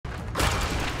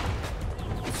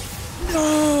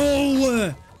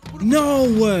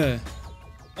No!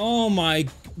 Oh my,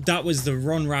 that was the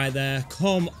run right there.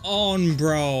 Come on,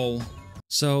 bro.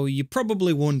 So you're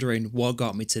probably wondering what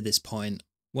got me to this point.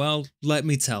 Well, let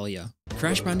me tell you.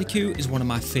 Crash Bandicoot is one of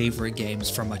my favourite games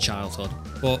from my childhood,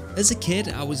 but as a kid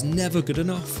I was never good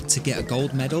enough to get a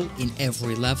gold medal in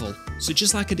every level. So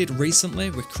just like I did recently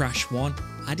with Crash 1,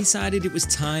 I decided it was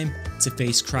time to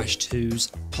face Crash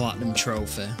 2's Platinum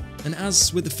Trophy. And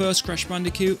as with the first Crash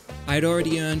Bandicoot, I had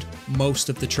already earned most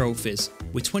of the trophies.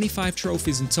 With 25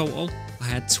 trophies in total, I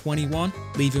had 21,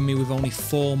 leaving me with only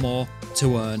 4 more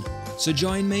to earn. So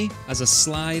join me as I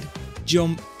slide,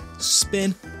 jump,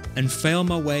 spin, and fail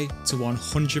my way to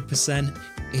 100%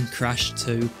 in Crash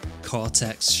 2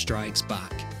 Cortex Strikes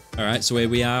Back. Alright, so here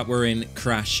we are, we're in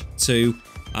Crash 2.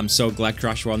 I'm so glad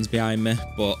Crash 1's behind me,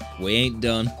 but we ain't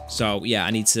done. So yeah,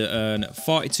 I need to earn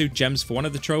 42 gems for one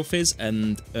of the trophies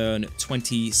and earn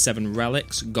 27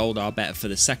 relics, gold or better for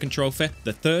the second trophy.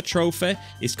 The third trophy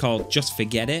is called Just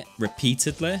Forget It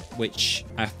repeatedly, which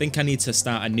I think I need to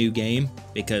start a new game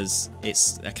because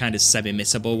it's a kind of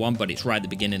semi-missable one, but it's right at the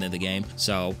beginning of the game.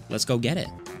 So let's go get it,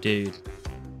 dude.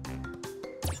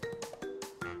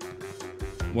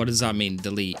 What does that mean,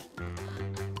 delete?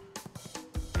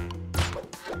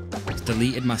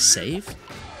 Deleted my save?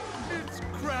 It's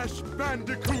Crash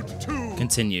Bandicoot 2.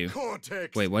 Continue.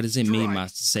 Cortex Wait, what does it mean my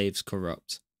save's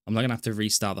corrupt? I'm not gonna have to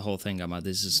restart the whole thing, am I?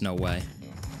 There's just no way.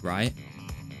 Right?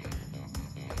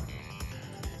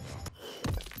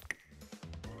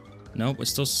 Nope, we're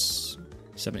still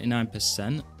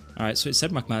 79%. Alright, so it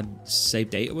said my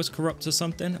save data was corrupt or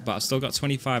something, but I've still got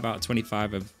 25 out of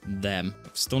 25 of them.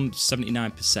 I've still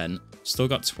 79%. Still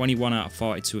got 21 out of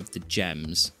 42 of the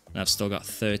gems. And I've still got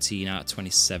 13 out of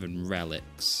 27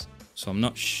 relics. So I'm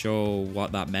not sure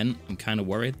what that meant. I'm kind of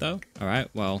worried though. Alright,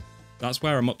 well, that's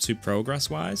where I'm up to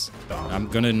progress-wise. I'm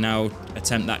going to now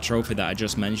attempt that trophy that I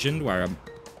just mentioned where I'm...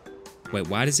 Wait,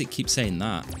 why does it keep saying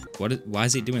that? Why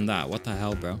is it doing that? What the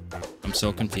hell, bro? I'm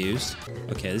so confused.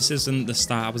 Okay, this isn't the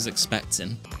start I was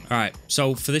expecting. Alright,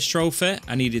 so for this trophy,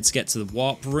 I needed to get to the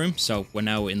warp room. So we're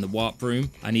now in the warp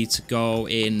room. I need to go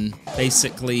in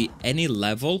basically any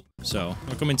level. So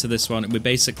I'll come into this one. We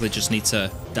basically just need to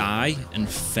die and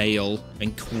fail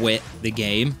and quit the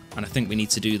game. And I think we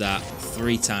need to do that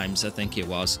 3 times, I think it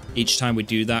was. Each time we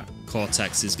do that,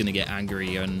 Cortex is going to get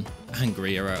angrier and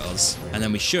angrier at us. And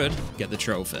then we should get the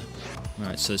trophy.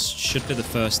 Alright, so this should be the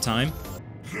first time.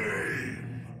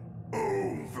 Game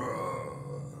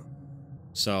over.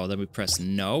 So then we press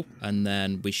no, and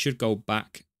then we should go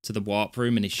back to the warp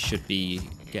room and he should be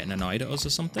getting annoyed at us or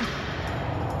something.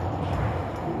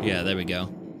 Yeah, there we go.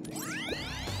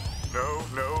 No,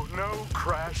 no, no,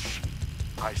 Crash.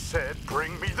 I said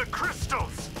bring me the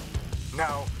crystals.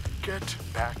 Now get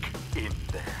back in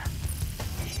there.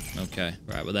 Okay,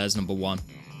 right, well there's number 1.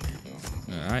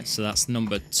 Alright, so that's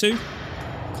number 2.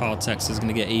 Cortex is going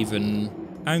to get even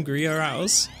angrier at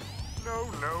us. No,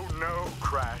 no, no,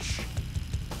 Crash.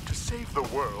 To save the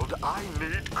world, I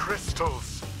need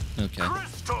crystals. Okay.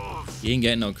 Crystals! You ain't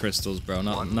getting no crystals, bro.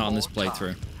 Not on this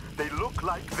playthrough. They look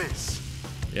like this.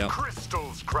 Yep.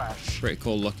 Crystals, Crash. Pretty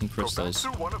cool looking crystals. Go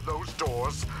back to one of those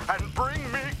doors and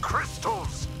bring me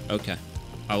crystals. Okay.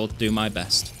 I will do my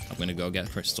best. I'm going to go get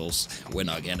crystals. We're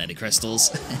not getting any crystals.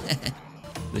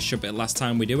 This should be the last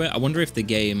time we do it. I wonder if the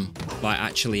game like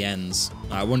actually ends.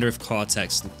 I wonder if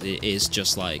Cortex is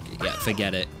just like, yeah,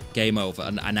 forget it. Game over.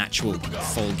 An actual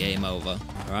full game over.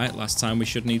 Alright, last time we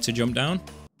should need to jump down.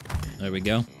 There we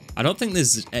go. I don't think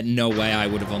there's no way I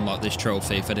would have unlocked this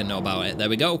trophy if I didn't know about it. There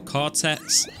we go.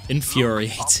 Cortex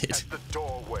Infuriated.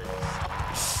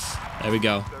 There we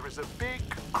go.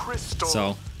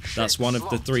 So, that's one of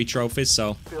the 3 trophies.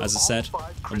 So, as I said,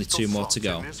 only 2 more to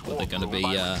go. But they're going to be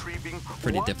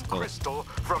pretty difficult.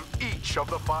 From each of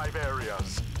the 5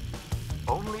 areas.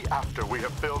 Only after we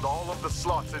have filled all of the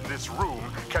slots in this room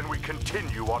can we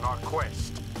continue on our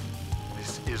quest.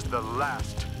 This is the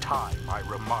last time I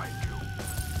remind you.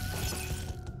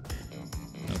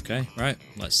 Okay, right.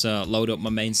 Let's load up my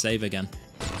main save again.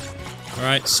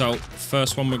 Alright, so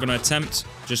first one we're going to attempt.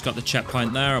 Just got the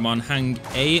checkpoint there. I'm on hang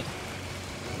 8.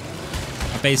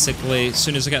 I basically, as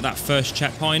soon as I get that first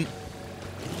checkpoint,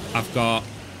 I've got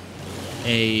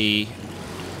a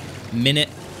minute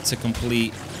to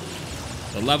complete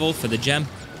the level for the gem.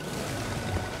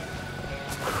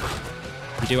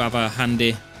 We do have a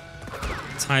handy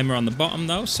timer on the bottom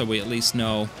though, so we at least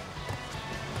know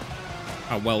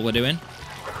how well we're doing.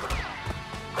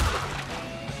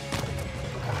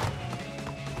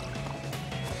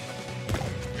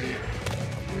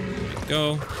 There we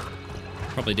go.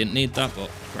 Probably didn't need that, but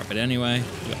grab it anyway.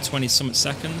 We've got 20-something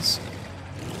seconds.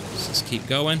 Let's just keep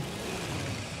going.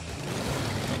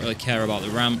 really care about the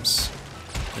ramps.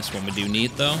 This one we do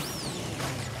need, though.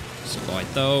 So avoid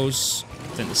those.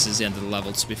 I think this is the end of the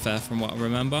level, to be fair, from what I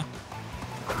remember.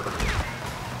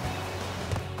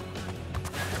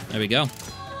 There we go.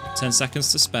 10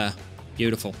 seconds to spare.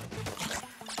 Beautiful.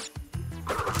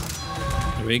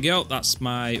 There we go. That's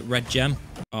my red gem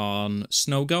on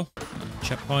Snow Go.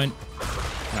 Checkpoint.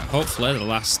 Right, hopefully the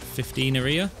last 15 are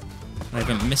here. I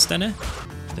haven't missed any.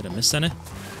 Did I miss any?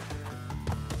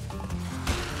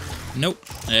 Nope.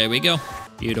 There we go.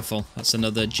 Beautiful. That's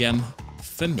another gem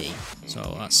for me.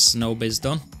 So that's Snow Biz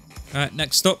done. Alright,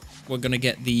 next up, we're going to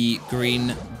get the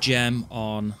green gem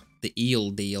on the eel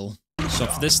deal. So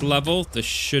for this level, there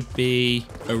should be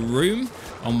a room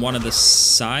on one of the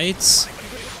sides.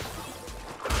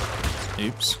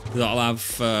 Oops. That'll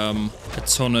have a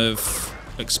ton of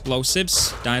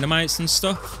explosives, dynamites and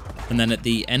stuff. And then at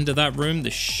the end of that room,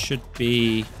 there should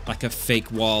be like a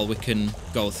fake wall we can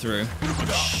go through.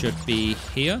 It should be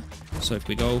here. So if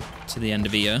we go to the end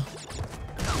of here,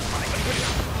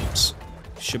 oops,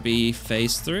 should be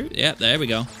phase through. Yeah, there we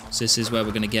go. So this is where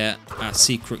we're going to get our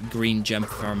secret green gem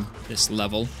from this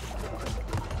level.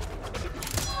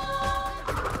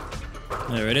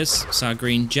 There it is. It's our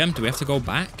green gem. Do we have to go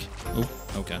back? Oh,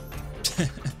 okay.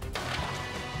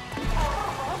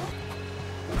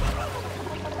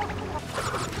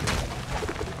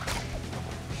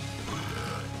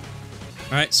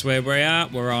 Alright, so where we're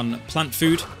at, we're on plant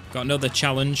food. Got another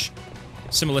challenge,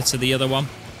 similar to the other one,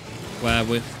 where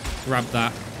we grab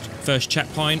that first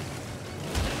checkpoint.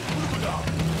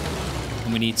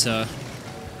 And we need to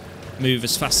move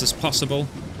as fast as possible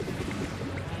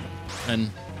and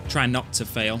try not to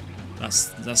fail.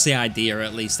 That's the idea,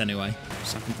 at least, anyway.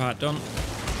 Second part done.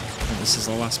 And this is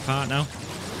the last part now.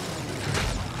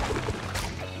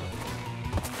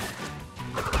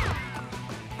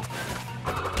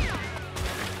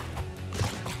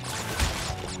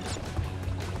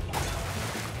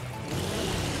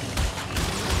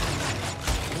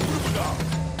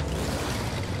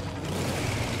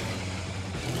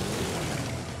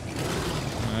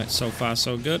 Alright, so far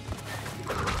so good.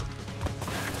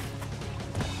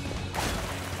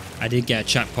 I did get a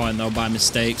checkpoint though by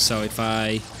mistake, so if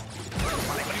I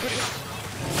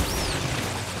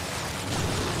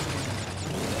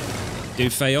do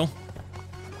fail,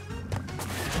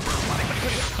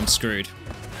 I'm screwed.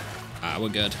 Ah, we're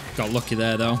good. Got lucky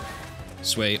there though.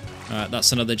 Sweet. Alright,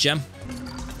 that's another gem.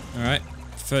 Alright,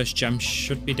 first gem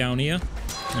should be down here.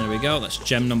 There we go, that's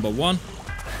gem number 1.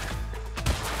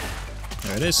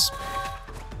 There it is.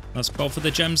 That's both of the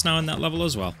gems now in that level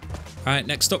as well. Alright,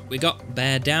 next up we got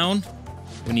Bear Down.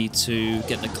 We need to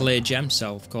get the clear gem,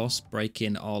 so of course break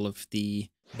in all of the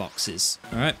boxes.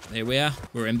 Alright, here we are.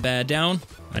 We're in Bear Down.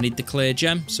 I need the clear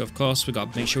gem, so of course we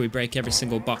got to make sure we break every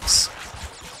single box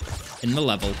in the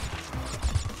level.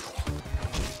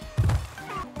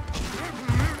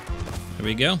 There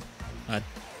we go. I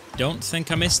don't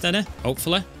think I missed any,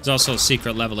 hopefully. There's also a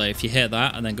secret level there. If you hit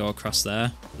that and then go across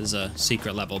there, there's a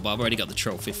secret level, but I've already got the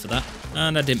trophy for that.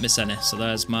 And I didn't miss any, so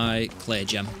there's my clear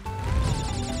gem.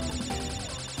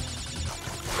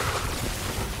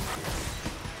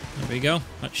 There we go.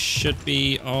 That should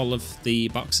be all of the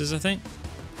boxes, I think,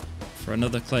 for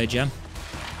another clear gem.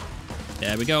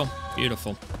 There we go.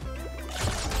 Beautiful.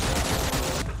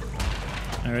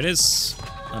 There it is.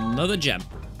 Another gem.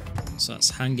 So that's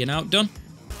hanging out done.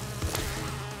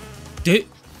 Dude.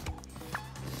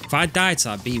 If I die to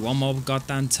that bee one more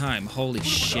goddamn time, holy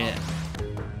shit.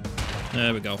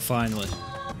 There we go, finally.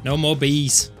 No more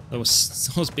bees.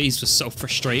 Those bees were so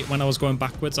frustrating when I was going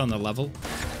backwards on the level.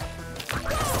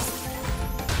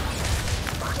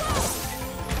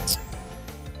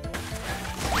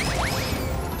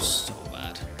 So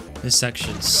bad. This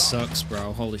section sucks,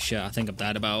 bro. Holy shit, I think I've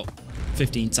died about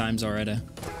 15 times already.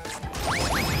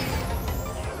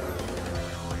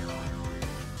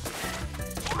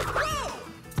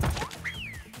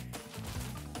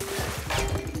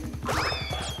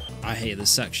 I hate this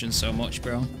section so much,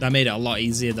 bro. That made it a lot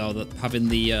easier though, that having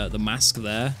the mask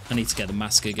there. I need to get the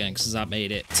mask again because that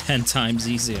made it 10 times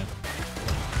easier.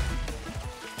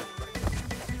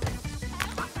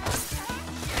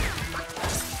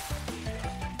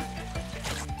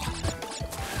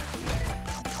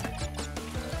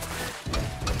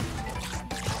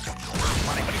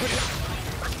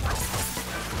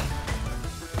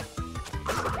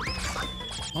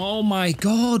 Oh my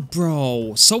god,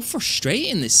 bro. So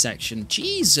frustrating, this section.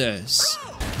 Jesus.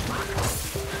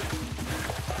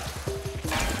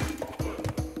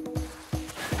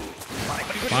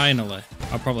 Finally.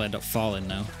 I'll probably end up falling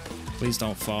now. Please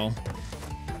don't fall.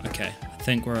 Okay, I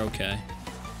think we're okay.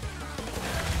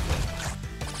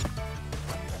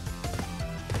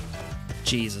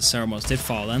 Jesus, I almost did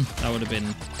fall then. That would have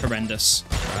been horrendous.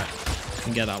 Right,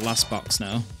 can get that last box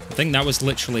now. I think that was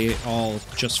literally all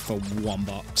just for one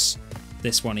box.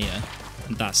 This one here,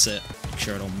 and that's it. Make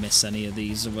sure I don't miss any of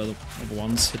these other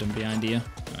ones hidden behind here.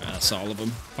 Alright, that's all of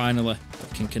them. Finally,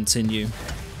 we can continue.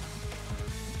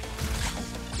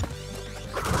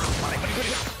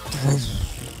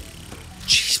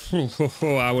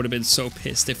 Jeez, I would have been so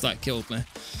pissed if that killed me.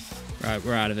 Right,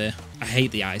 we're out of here. I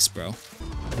hate the ice, bro.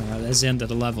 Alright, there's the end of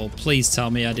the level. Please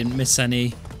tell me I didn't miss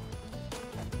any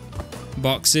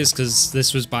boxes, because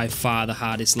this was by far the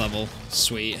hardest level.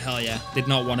 Sweet, hell yeah. Did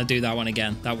not want to do that one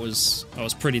again. That was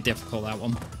pretty difficult, that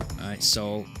one. Alright,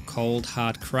 so cold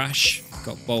hard crash.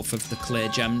 Got both of the clear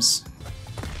gems.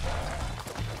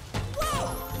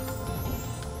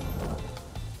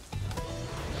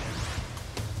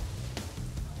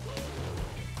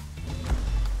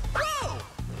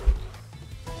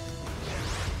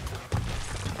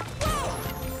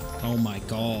 Oh my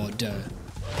god.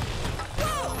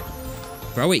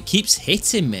 Bro, it keeps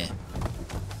hitting me.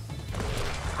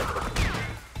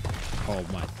 Oh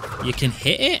my. You can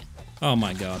hit it? Oh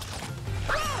my god.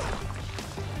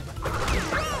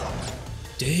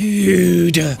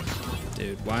 Dude.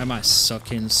 Dude, why am I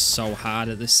sucking so hard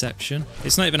at this section?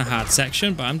 It's not even a hard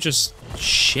section, but I'm just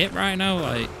shit right now.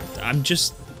 Like, I'm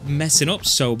just messing up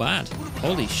so bad.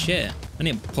 Holy shit. I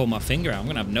need to pull my finger out. I'm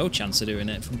gonna have no chance of doing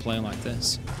it from playing like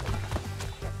this.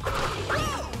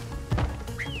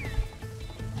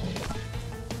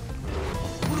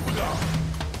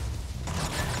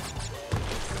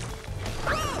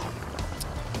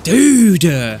 Dude!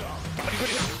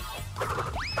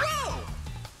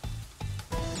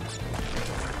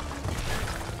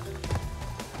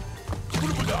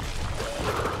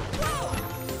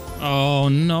 Oh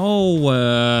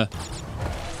no!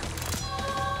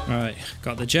 Right,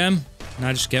 got the gem.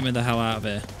 Now just get me the hell out of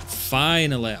here.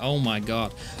 Finally! Oh my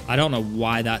god. I don't know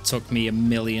why that took me a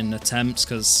million attempts,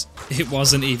 because it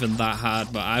wasn't even that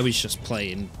hard, but I was just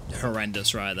playing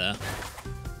horrendous right there.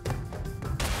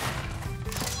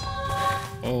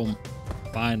 Oh,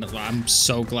 finally. I'm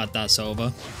so glad that's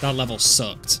over. That level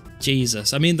sucked.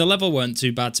 Jesus. I mean, the level weren't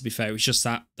too bad, to be fair. It was just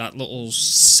that little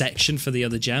section for the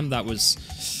other gem. That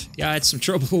was... Yeah, I had some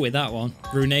trouble with that one.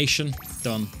 Ruination.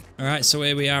 Done. Alright, so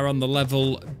here we are on the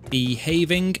level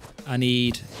Behaving. I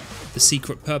need the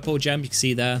secret purple gem. You can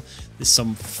see there. There's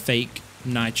some fake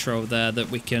nitro there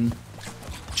that we can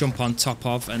jump on top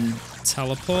of and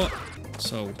teleport.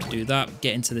 So, do that.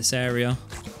 Get into this area.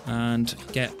 And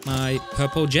get my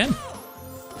purple gem.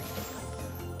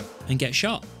 And get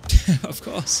shot. Of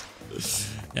course.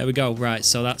 There we go. Right,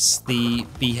 so that's the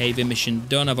Behaving mission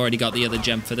done. I've already got the other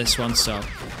gem for this one, so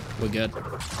we're good.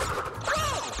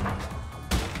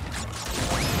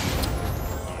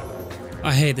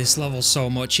 I hate this level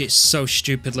so much. It's so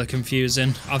stupidly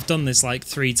confusing. I've done this like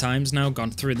 3 times now,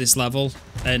 gone through this level,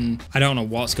 and I don't know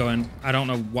what's going... I don't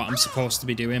know what I'm supposed to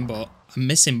be doing, but I'm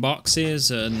missing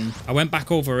boxes, and I went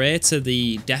back over here to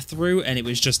the death route, and it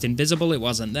was just invisible. It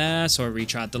wasn't there, so I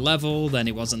retried the level, then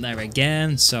it wasn't there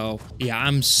again. So, yeah,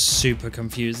 I'm super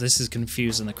confused. This is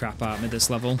confusing the crap out of me, this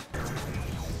level.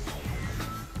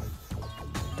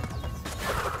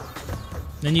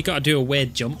 Then you got to do a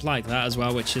weird jump like that as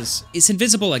well, which is... It's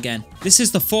invisible again. This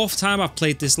is the 4th time I've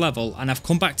played this level, and I've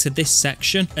come back to this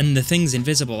section, and the thing's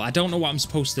invisible. I don't know what I'm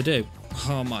supposed to do.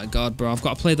 Oh my god, bro. I've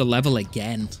got to play the level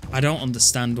again. I don't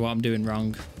understand what I'm doing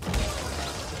wrong.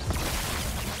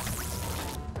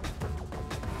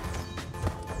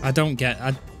 I don't get...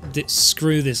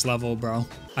 Screw this level, bro.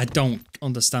 I don't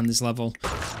understand this level.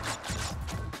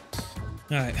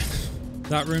 Alright.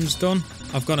 That room's done.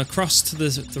 I've gone across to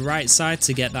the right side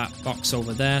to get that box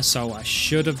over there, so I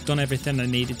should have done everything I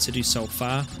needed to do so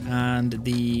far. And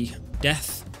the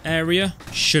death area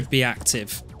should be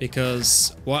active,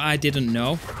 because what I didn't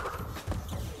know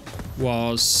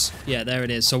was... Yeah, there it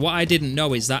is. So what I didn't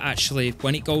know is that actually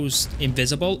when it goes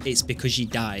invisible, it's because you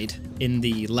died in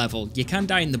the level. You can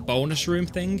die in the bonus room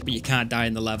thing, but you can't die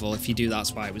in the level. If you do,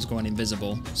 that's why it was going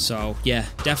invisible. So yeah,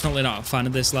 definitely not a fan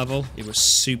of this level. It was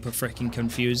super freaking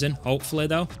confusing. Hopefully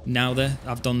though, now that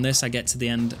I've done this, I get to the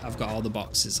end, I've got all the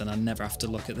boxes, and I never have to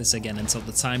look at this again until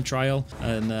the time trial.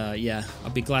 And yeah, I'll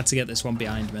be glad to get this one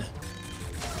behind me.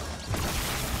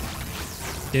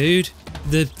 Dude,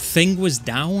 the thing was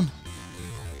down.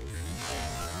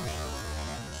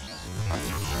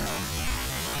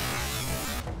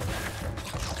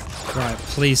 Right,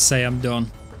 please say I'm done.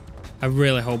 I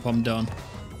really hope I'm done.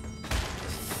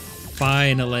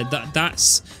 Finally,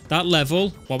 that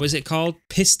level, what was it called?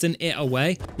 Piston It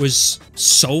Away, was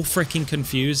so freaking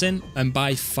confusing, and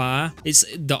by far, it's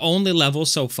the only level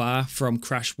so far from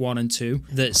Crash 1 and 2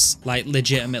 that's like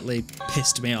legitimately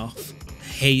pissed me off.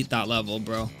 Hate that level,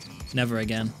 bro. Never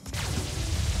again.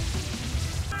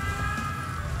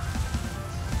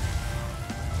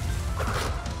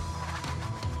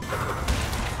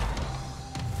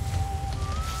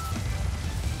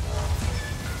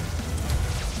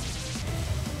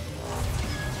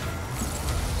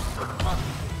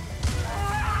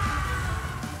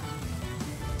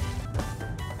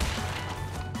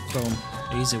 Boom.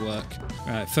 Easy work.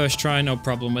 Right, first try, no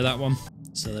problem with that one.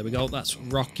 So there we go. That's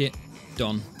Rocket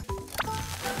done.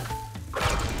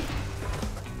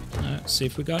 Alright, see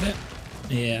if we got it.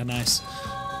 Yeah, nice.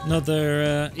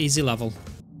 Another easy level.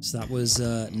 So that was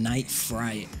Night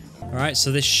Fright. Alright,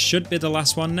 so this should be the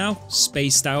last one now.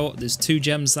 Spaced out. There's 2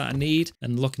 gems that I need.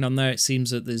 And looking on there, it seems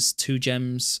that there's 2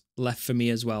 gems left for me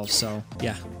as well. So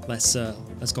yeah, let's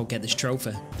go get this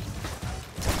trophy.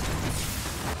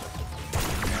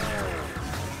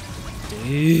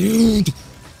 Dude.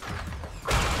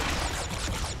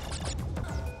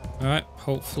 Alright,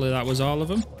 hopefully that was all of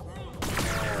them.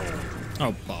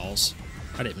 Oh, balls.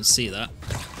 I didn't even see that.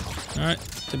 Alright,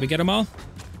 did we get them all?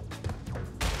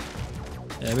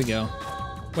 There we go.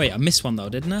 Wait, I missed one though,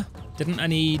 didn't I? Didn't I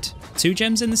need 2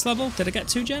 gems in this level? Did I get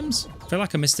 2 gems? I feel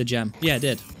like I missed a gem. Yeah, I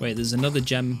did. Wait, there's another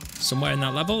gem somewhere in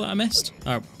that level that I missed?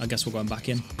 Oh, I guess we're going back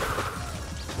in.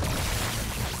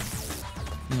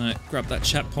 Alright, grab that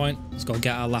checkpoint. Let's go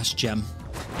get our last gem.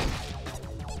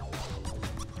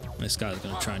 This guy's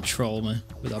gonna try and troll me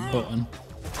with that button.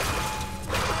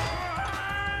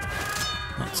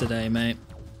 Not today, mate.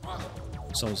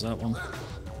 So's that one.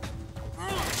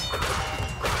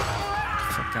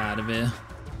 Fuck out of here.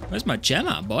 Where's my gem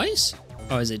at, boys?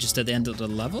 Oh, is it just at the end of the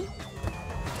level?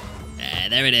 Yeah,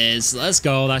 there it is. Let's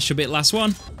go. That should be the last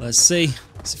one. Let's see.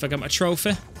 See if I got my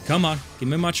trophy. Come on, give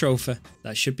me my trophy.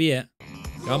 That should be it.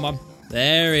 Come on.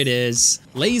 There it is.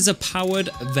 Laser Powered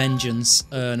Vengeance.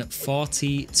 Earn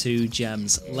 42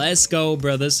 gems. Let's go,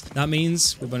 brothers. That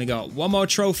means we've only got one more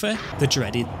trophy. The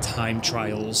dreaded time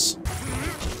trials.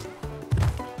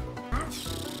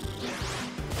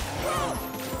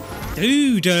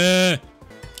 Dude.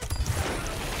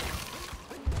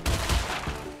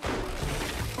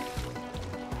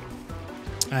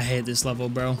 I hate this level,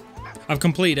 bro. I've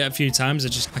completed it a few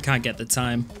times. I can't get the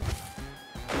time.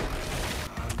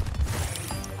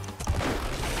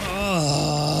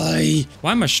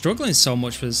 Why am I struggling so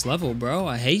much with this level, bro?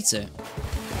 I hate it.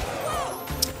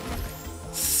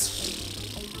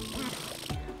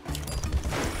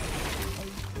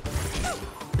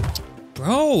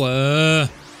 Bro,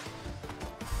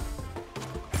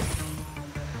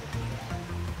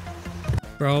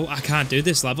 Bro, I can't do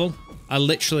this level. I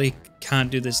literally can't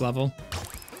do this level.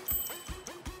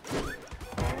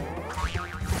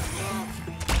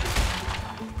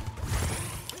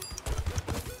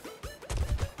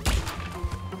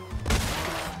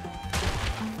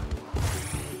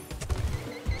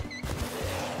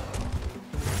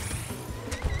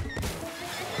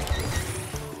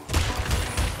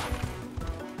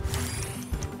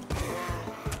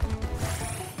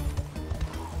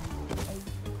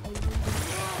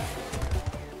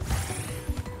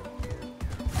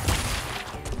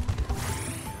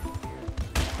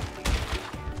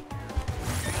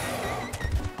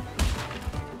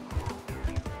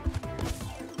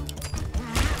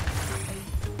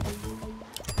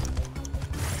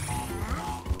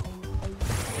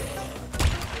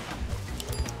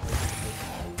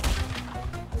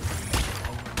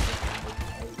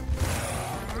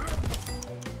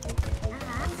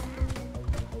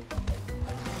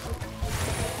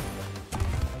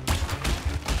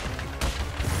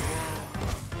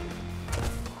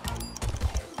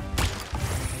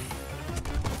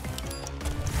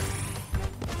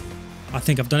 I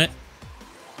think I've done it.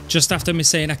 Just after me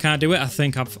saying I can't do it, I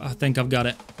think I've got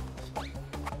it.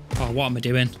 Oh, what am I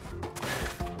doing?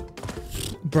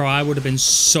 Bro, I would have been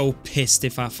so pissed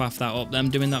if I faffed that up. Them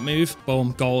doing that move.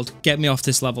 Boom, gold. Get me off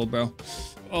this level, bro.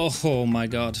 Oh my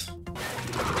god.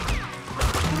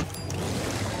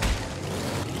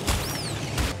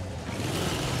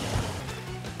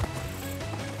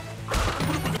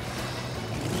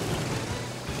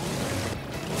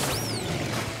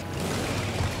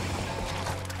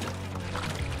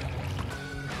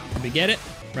 Did we get it?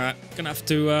 Right, gonna have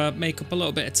to make up a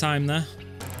little bit of time there.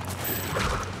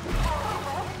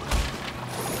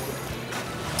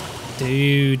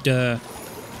 Dude.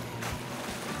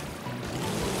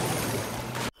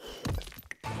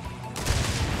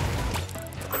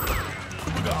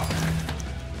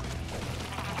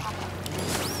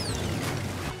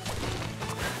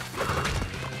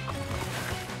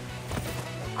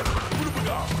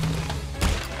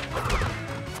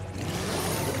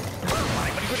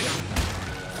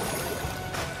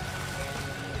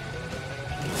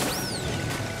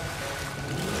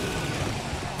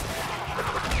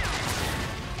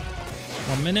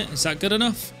 1 minute. Is that good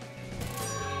enough?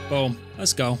 Boom.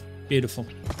 Let's go. Beautiful.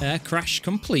 Air crash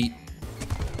complete.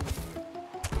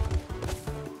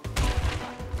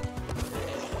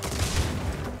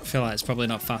 I feel like it's probably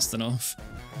not fast enough.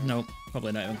 Nope,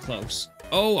 probably not even close.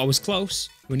 Oh, I was close.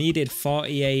 We needed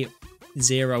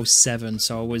 48.07,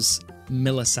 so I was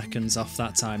milliseconds off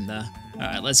that time there.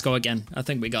 Alright, let's go again. I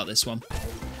think we got this one.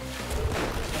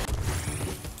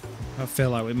 I feel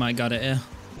like we might got it here.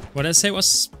 What did I say it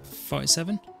was?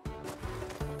 47?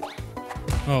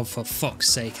 Oh, for fuck's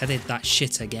sake, I did that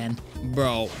shit again.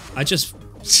 Bro, I just...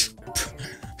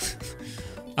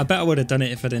 I bet I would have done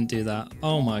it if I didn't do that.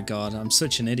 Oh my god, I'm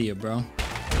such an idiot, bro.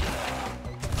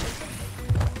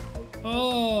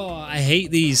 Oh, I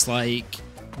hate these, like,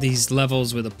 these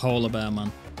levels with a polar bear,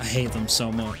 man. I hate them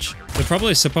so much. They're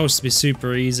probably supposed to be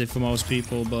super easy for most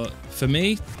people, but for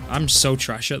me, I'm so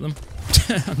trash at them.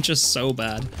 I'm just so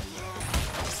bad.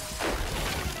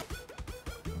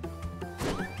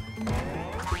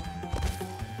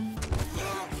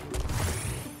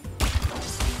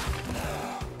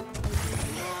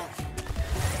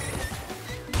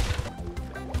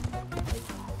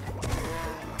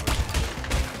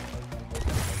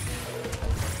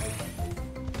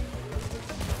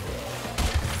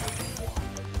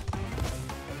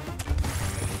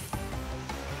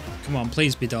 Come on,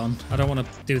 please be done. I don't want to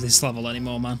do this level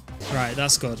anymore, man. Right,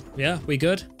 that's good. Yeah, we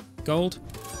good? Gold?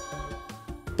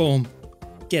 Boom.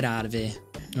 Get out of here.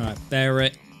 Alright, bear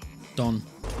it. Done.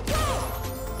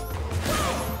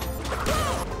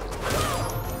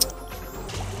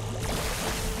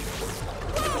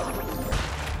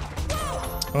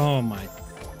 Oh my.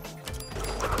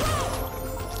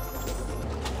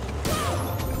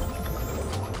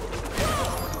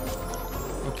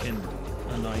 Fucking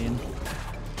annoying.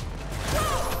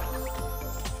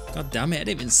 God damn it, I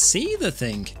didn't even see the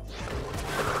thing.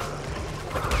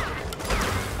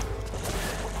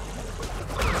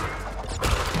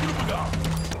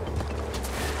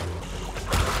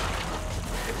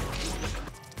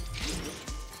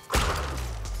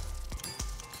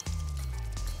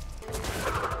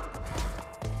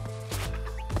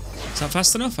 Is that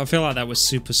fast enough? I feel like that was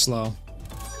super slow.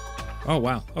 Oh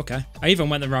wow, okay. I even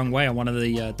went the wrong way on one of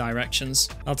the directions.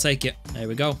 I'll take it. There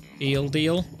we go. Eel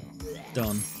deal.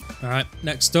 Done. Alright,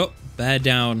 next up, bear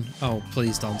down. Oh,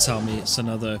 please don't tell me it's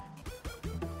another...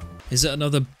 Is it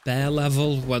another bear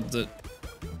level? What the...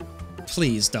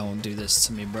 Please don't do this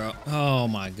to me, bro. Oh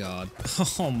my god.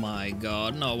 Oh my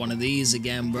god. Not one of these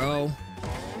again, bro.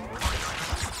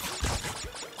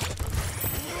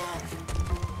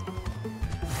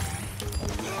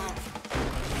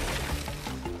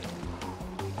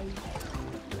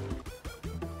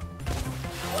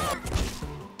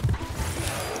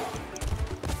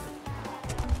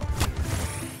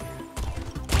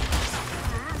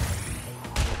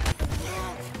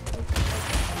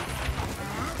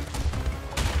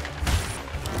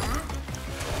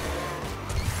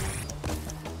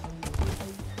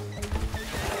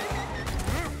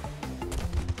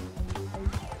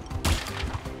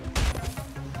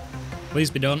 Please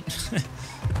be done.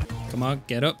 Come on,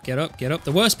 get up, get up, get up.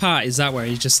 The worst part is that where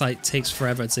he just like takes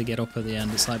forever to get up at the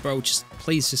end. It's like, bro, just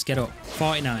please just get up.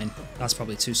 49. That's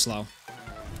probably too slow.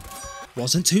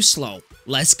 Wasn't too slow.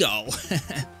 Let's go.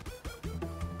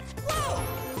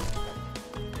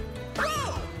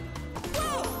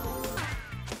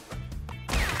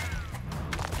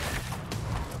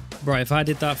 Bro, if I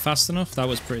did that fast enough, that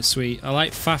was pretty sweet. I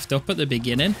like faffed up at the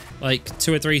beginning, like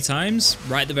 2 or 3 times,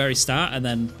 right at the very start, and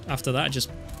then after that, I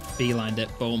just beelined it.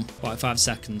 Boom. 45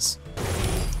 seconds.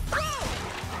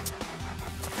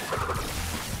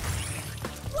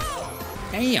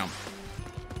 Damn.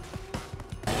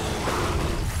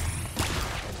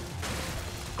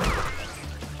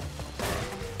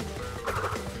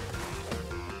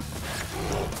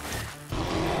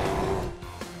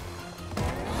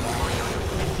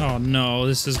 Oh no,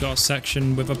 this has got a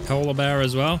section with a polar bear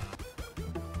as well.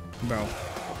 Bro.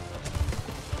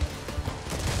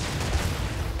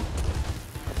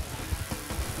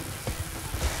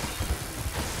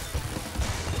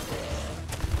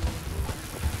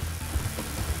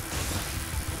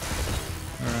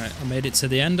 Alright, I made it to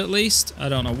the end at least. I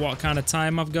don't know what kind of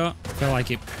time I've got. I feel like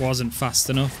it wasn't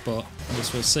fast enough, but I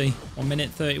guess we'll see. 1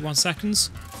 minute, 31 seconds.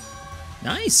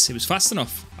 Nice, it was fast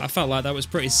enough. I felt like that was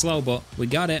pretty slow, but we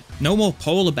got it. No more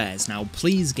polar bears now,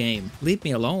 please game. Leave me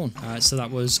alone. Alright, so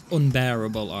that was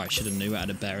unbearable. Oh, I should have knew it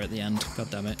had a bear at the end. God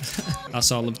damn it.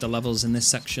 That's all of the levels in this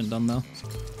section done though.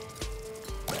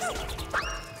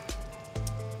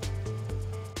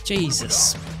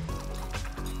 Jesus.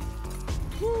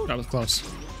 Woo, that was close.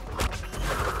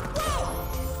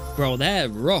 Bro, they're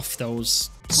rough,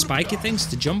 those spiky things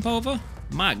to jump over.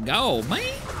 My God, man.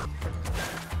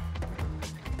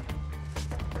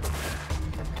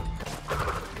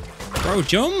 Bro,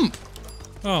 jump!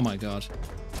 Oh my God.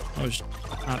 That was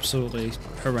absolutely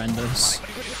horrendous. Bro,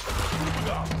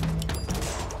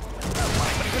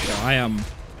 I am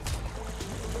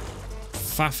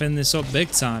faffing this up big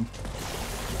time.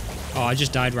 Oh, I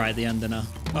just died right at the end, didn't I?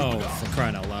 Oh, for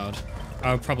crying out loud.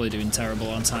 I was probably doing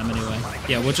terrible on time anyway.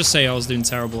 Yeah, we'll just say I was doing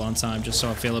terrible on time just so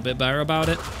I feel a bit better about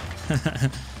it.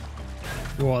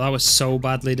 Whoa, that was so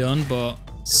badly done, but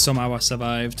somehow I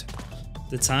survived.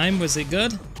 The time, was it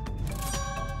good?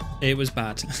 It was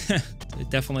bad.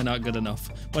 Definitely not good enough.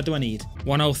 What do I need?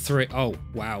 103. Oh,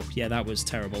 wow. Yeah, that was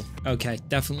terrible. Okay,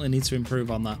 definitely need to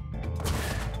improve on that.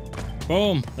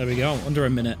 Boom. There we go. Under a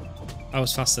minute. That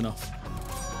was fast enough.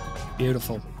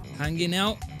 Beautiful. Hanging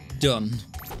out. Done.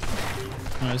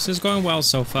 Alright, this is going well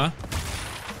so far.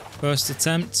 First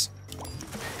attempt.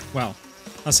 Well,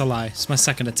 that's a lie. It's my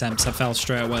second attempt. I fell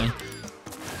straight away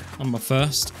on my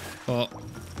first, but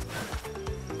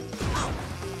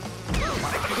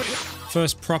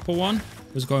first proper one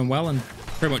was going well and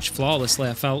pretty much flawlessly,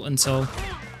 I felt, until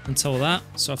that.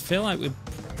 So I feel like we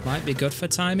might be good for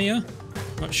time here.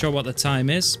 Not sure what the time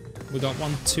is. We got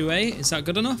 128. Is that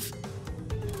good enough?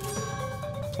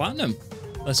 Platinum.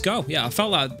 Let's go. Yeah, I felt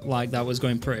like that was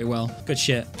going pretty well. Good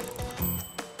shit.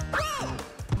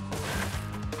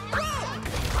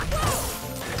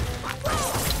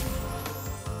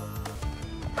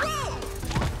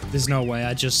 There's no way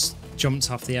I just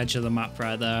jumped off the edge of the map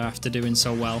right there after doing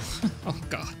so well. Oh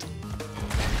God.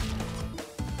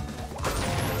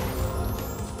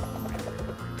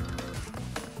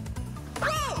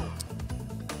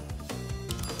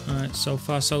 Alright, so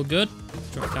far so good.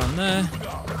 Drop down there.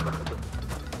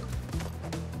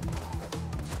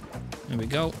 There we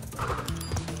go.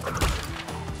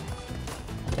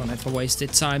 Don't know if I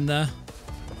wasted time there.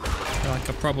 I feel like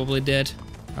I probably did.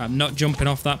 I'm not jumping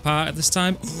off that part at this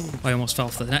time. I almost fell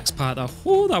off the next part though.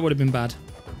 Oh, that would have been bad.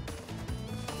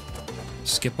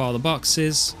 Skip all the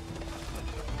boxes.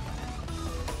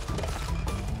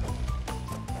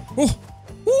 Oh!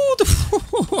 Oh!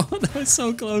 That was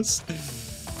so close.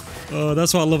 Oh,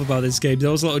 that's what I love about this game.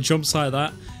 Those little jumps like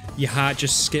that, your heart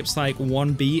just skips like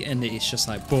one beat and it's just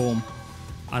like boom.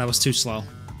 And I was too slow.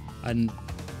 And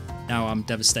now I'm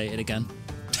devastated again.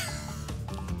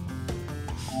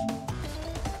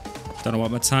 Don't know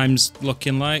what my time's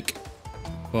looking like,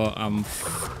 but I'm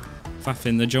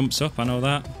faffing the jumps up, I know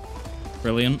that.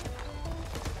 Brilliant.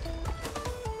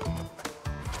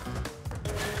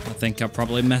 I think I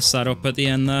probably messed that up at the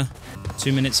end there.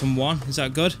 2 minutes and 1, is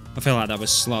that good? I feel like that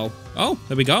was slow. Oh,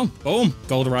 there we go. Boom,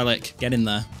 gold relic, get in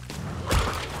there.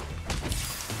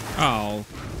 Oh,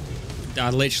 I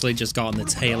literally just got on the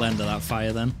tail end of that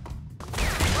fire then.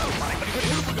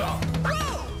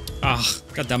 Ah,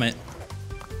 god damn it.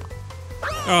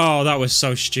 Oh, that was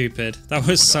so stupid. That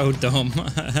was so dumb.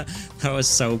 That was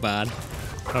so bad.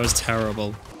 That was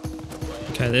terrible.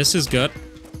 Okay, this is good.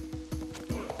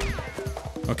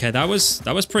 Okay, that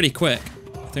was pretty quick.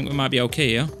 I think we might be okay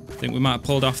here. I think we might have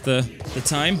pulled off the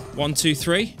time. 1, 2,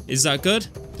 3. Is that good?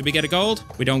 Did we get a gold?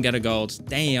 We don't get a gold.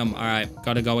 Damn. All right,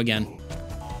 gotta go again.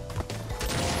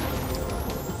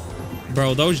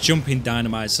 Bro, those jumping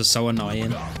dynamites are so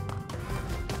annoying.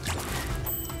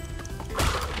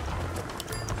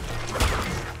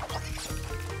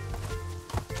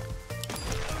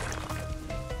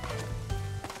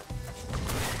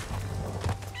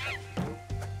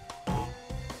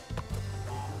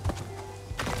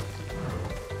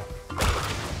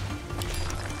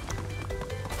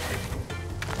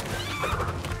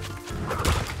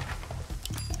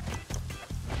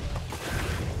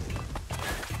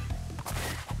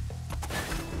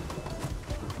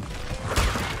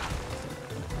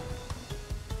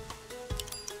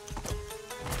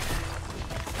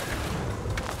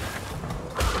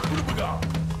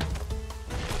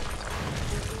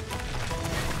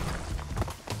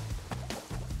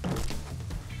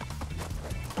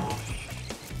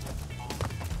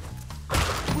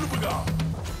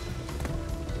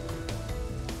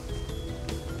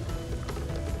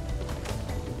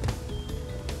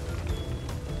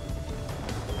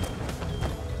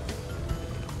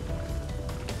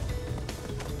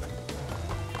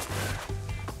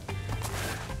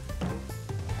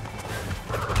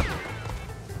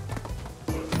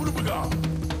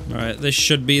 Alright, this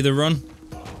should be the run.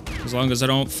 As long as I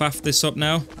don't faff this up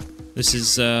now. This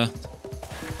was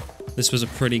a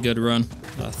pretty good run.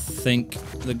 I think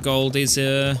the gold is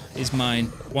mine.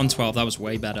 112, that was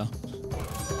way better.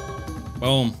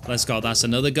 Boom, let's go. That's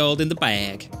another gold in the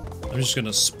bag. I'm just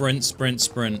gonna sprint, sprint,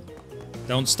 sprint.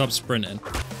 Don't stop sprinting.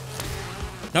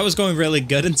 That was going really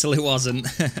good until it wasn't.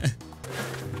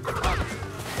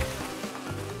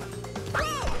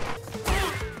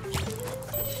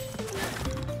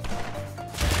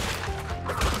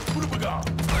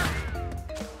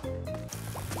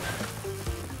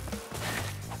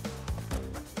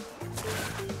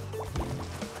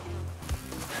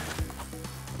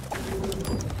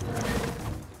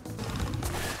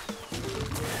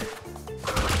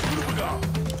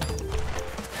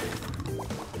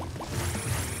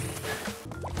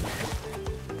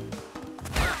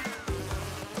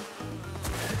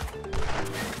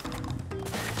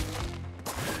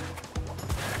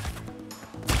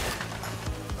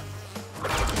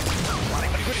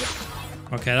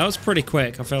 Okay, that was pretty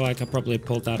quick. I feel like I probably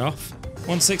pulled that off.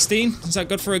 116, is that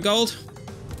good for a gold?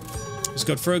 It's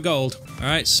good for a gold. All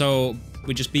right, so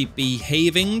we just beat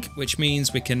behaving, which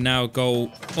means we can now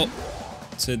go up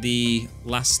to the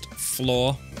last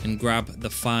floor and grab the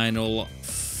final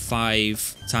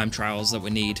 5 time trials that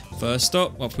we need. First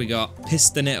up, what have we got?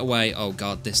 Piston it away. Oh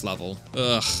God, this level.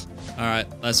 Ugh. All right,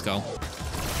 let's go.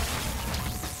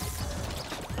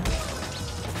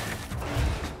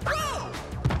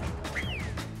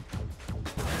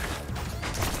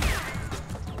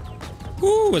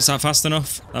 Ooh, was that fast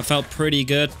enough? That felt pretty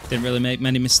good. Didn't really make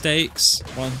many mistakes.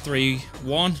 1, 3,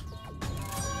 1.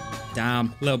 Damn,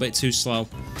 a little bit too slow.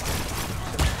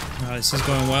 Alright, this is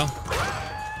going well.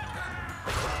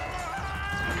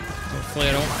 Hopefully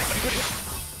I don't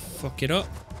fuck it up,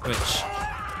 which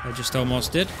I just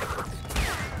almost did.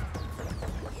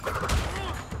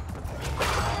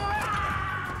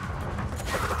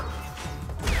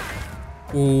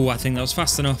 Ooh, I think that was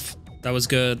fast enough. That was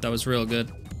good. That was real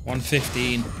good.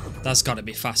 115. That's got to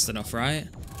be fast enough, right?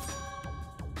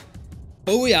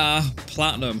 Oh yeah,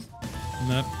 platinum.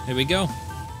 No, here we go.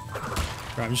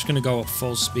 Right, I'm just gonna go at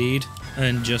full speed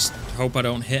and just hope I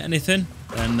don't hit anything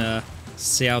and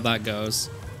see how that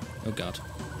goes. Oh God.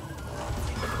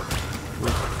 Ooh,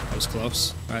 that was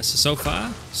close. All right, so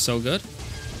far, so good.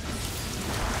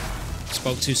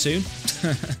 Spoke too soon.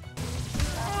 All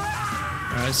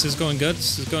right, this is going good.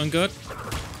 This is going good.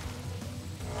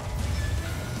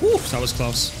 Woo, that was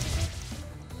close.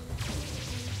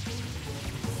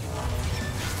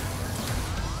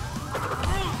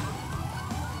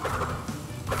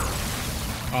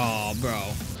 Oh,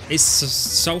 bro. It's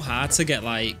so hard to get,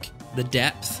 like, the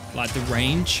depth, like, the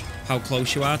range, how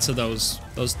close you are to those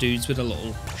dudes with the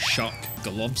little shock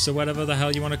gloves or whatever the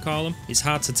hell you want to call them. It's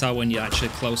hard to tell when you're actually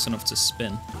close enough to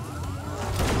spin.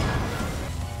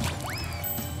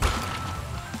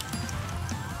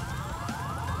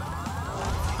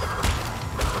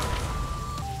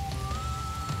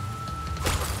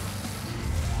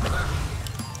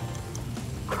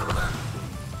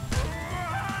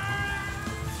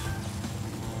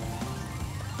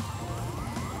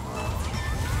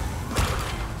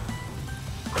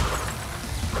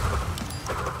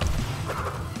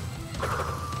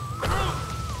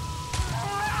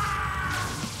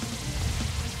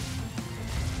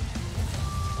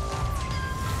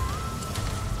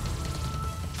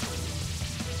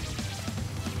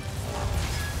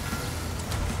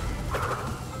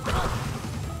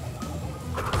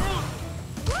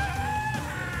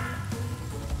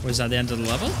 Was that the end of the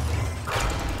level?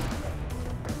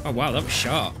 Oh wow, that was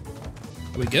sharp.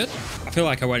 Are we good? I feel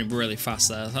like I went really fast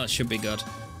there. That should be good.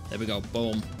 There we go,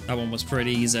 boom. That one was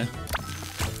pretty easy.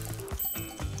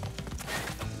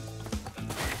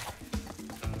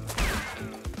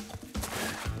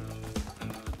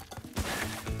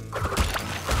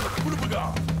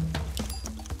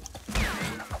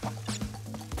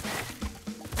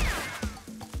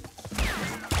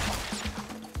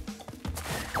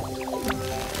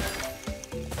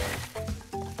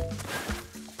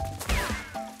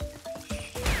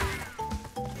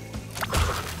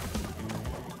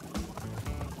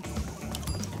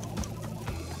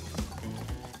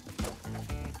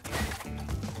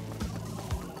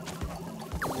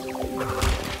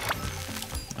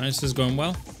 This is going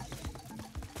well.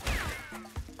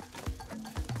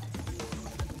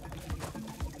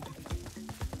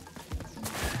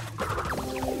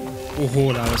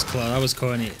 Oh, that was close. That was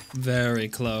corny. Very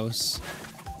close.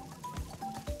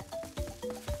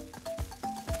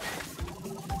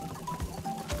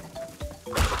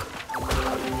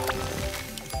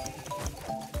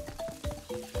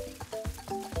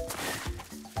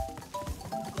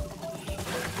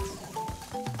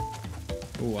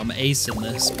 Oh, I'm acing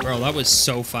this. Bro, that was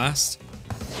so fast.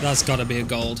 That's gotta be a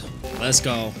gold. Let's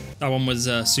go. That one was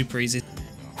super easy.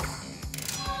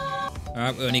 Alright,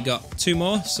 Alright, we only got 2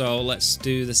 more, so let's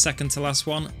do the second to last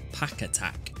one, Pack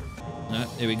Attack. Alright,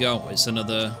 here we go. It's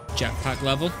another jetpack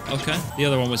level. Okay, the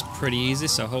other one was pretty easy,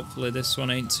 so hopefully this one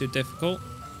ain't too difficult.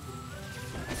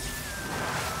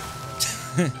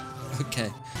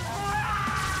 Okay.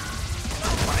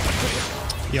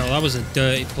 Yo, that was a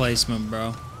dirty placement,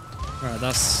 bro. Right,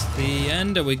 that's the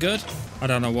end. Are we good? I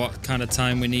don't know what kind of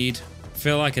time we need. I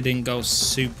feel like I didn't go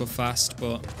super fast,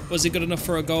 but was it good enough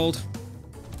for a gold?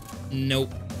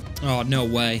 Nope. Oh, no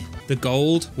way. The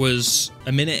gold was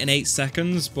 1 minute and 8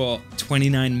 seconds, but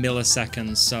 29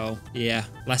 milliseconds. So, yeah,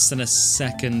 less than a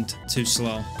second too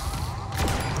slow.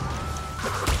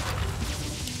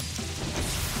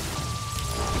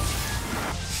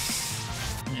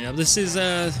 Yeah, this is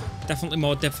definitely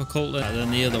more difficult than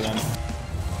the other one.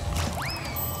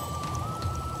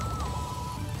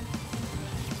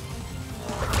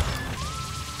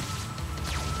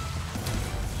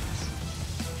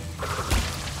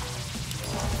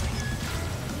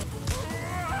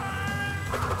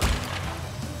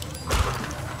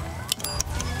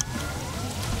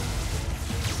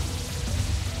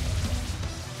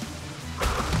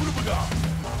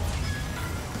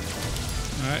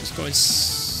 Alright, it's going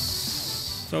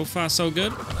so far so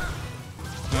good.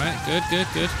 Alright, good.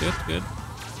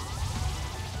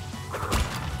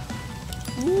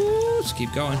 Ooh, just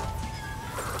keep going.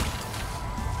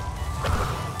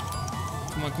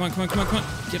 Come on.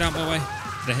 Get out of my way.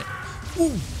 Did I hit?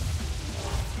 Ooh.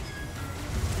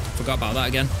 Forgot about that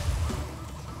again.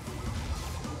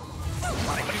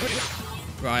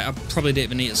 Right, I probably didn't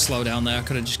even need to slow down there. I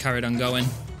could have just carried on going.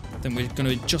 I think we're going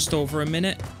to be just over 1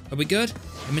 minute. Are we good?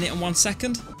 1 minute and 1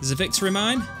 second? Is the victory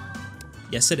mine?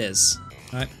 Yes, it is.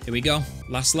 Alright, here we go.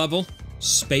 Last level.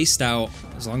 Spaced out.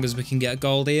 As long as we can get a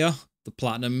gold here, the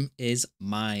platinum is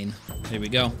mine. Here we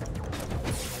go.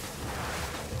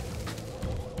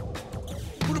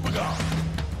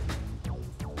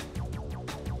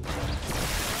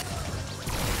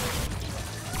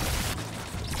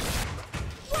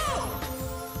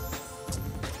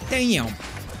 Damn.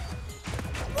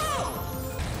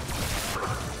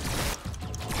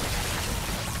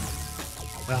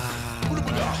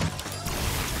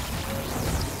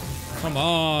 Come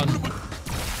on.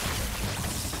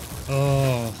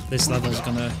 Oh, this level's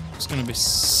it's gonna be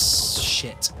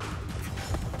shit.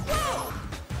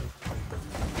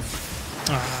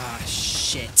 Ah,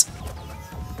 shit.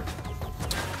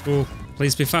 Oh,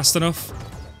 please be fast enough.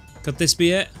 Could this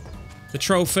be it? The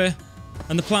trophy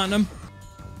and the platinum?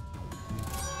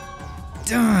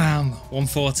 Damn,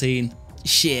 114.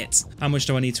 Shit. How much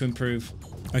do I need to improve?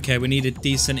 Okay, we need a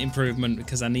decent improvement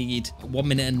because I need 1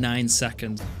 minute and 9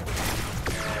 seconds.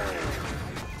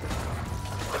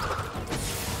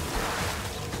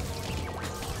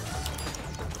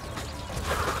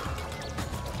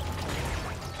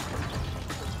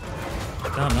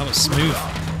 Damn, that was smooth.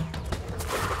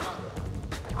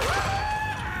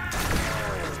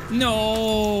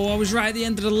 No, I was right at the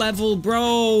end of the level,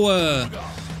 bro.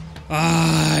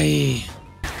 Aye.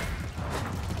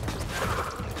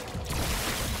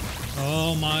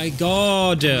 Oh my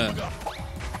god.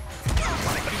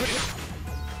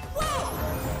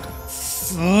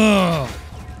 Oh.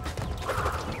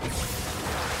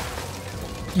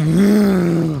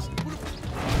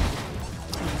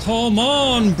 Come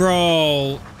on,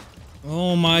 bro.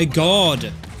 Oh my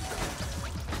god.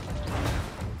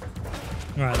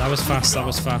 Alright, that was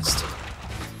fast.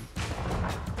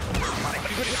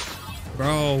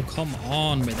 Bro, come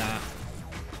on with that.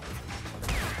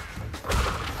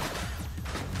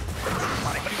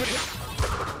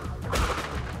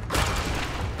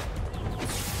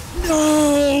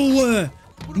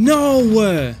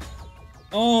 No!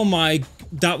 Oh my,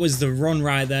 that was the run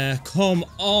right there. Come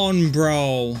on,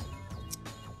 bro.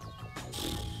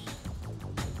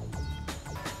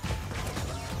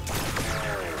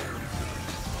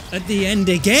 At the end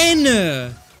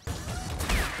again.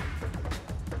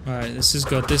 Alright, this is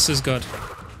good.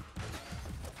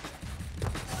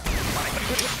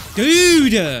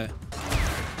 Dude!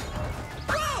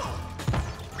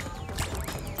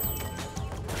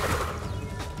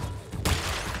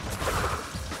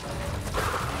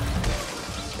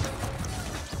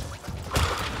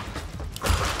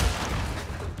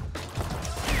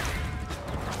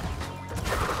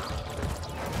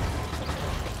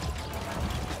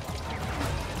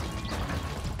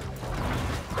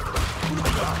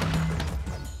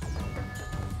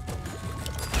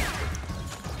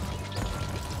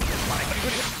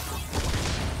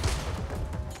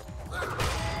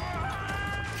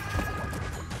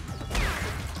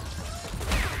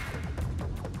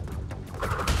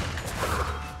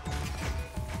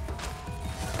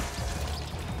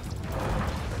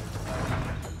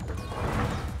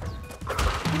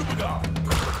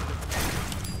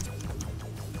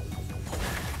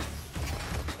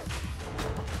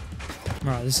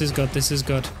 Right, this is good, this is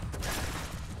good.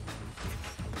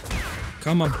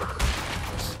 Come on.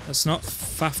 Let's not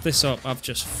faff this up. I've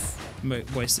just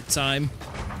wasted time.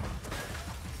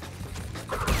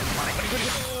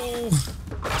 Oh.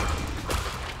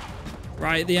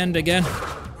 Right at the end again.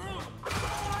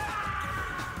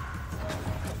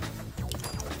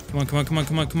 Come on, come on, come on,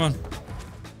 come on, come on.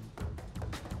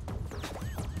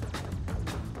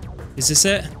 Is this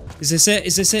it? Is this it?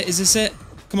 Is this it? Is this it?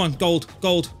 Come on, gold,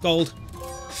 gold, gold.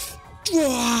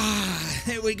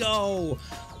 Here we go.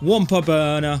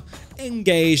 Wumpa-Burner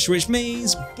Engaged, which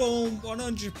means, boom,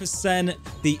 100%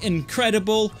 the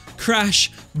incredible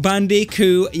Crash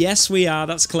Bandicoot. Yes, we are.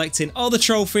 That's collecting all the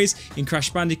trophies in Crash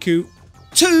Bandicoot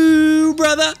 2,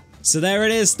 brother. So there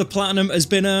it is, the platinum has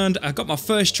been earned. I got my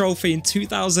first trophy in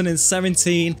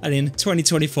 2017, and in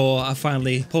 2024 I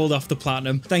finally pulled off the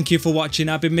platinum. Thank you for watching.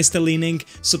 I've been MrLeening.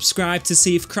 Subscribe to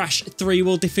see if Crash 3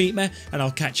 will defeat me, and I'll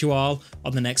catch you all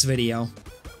on the next video.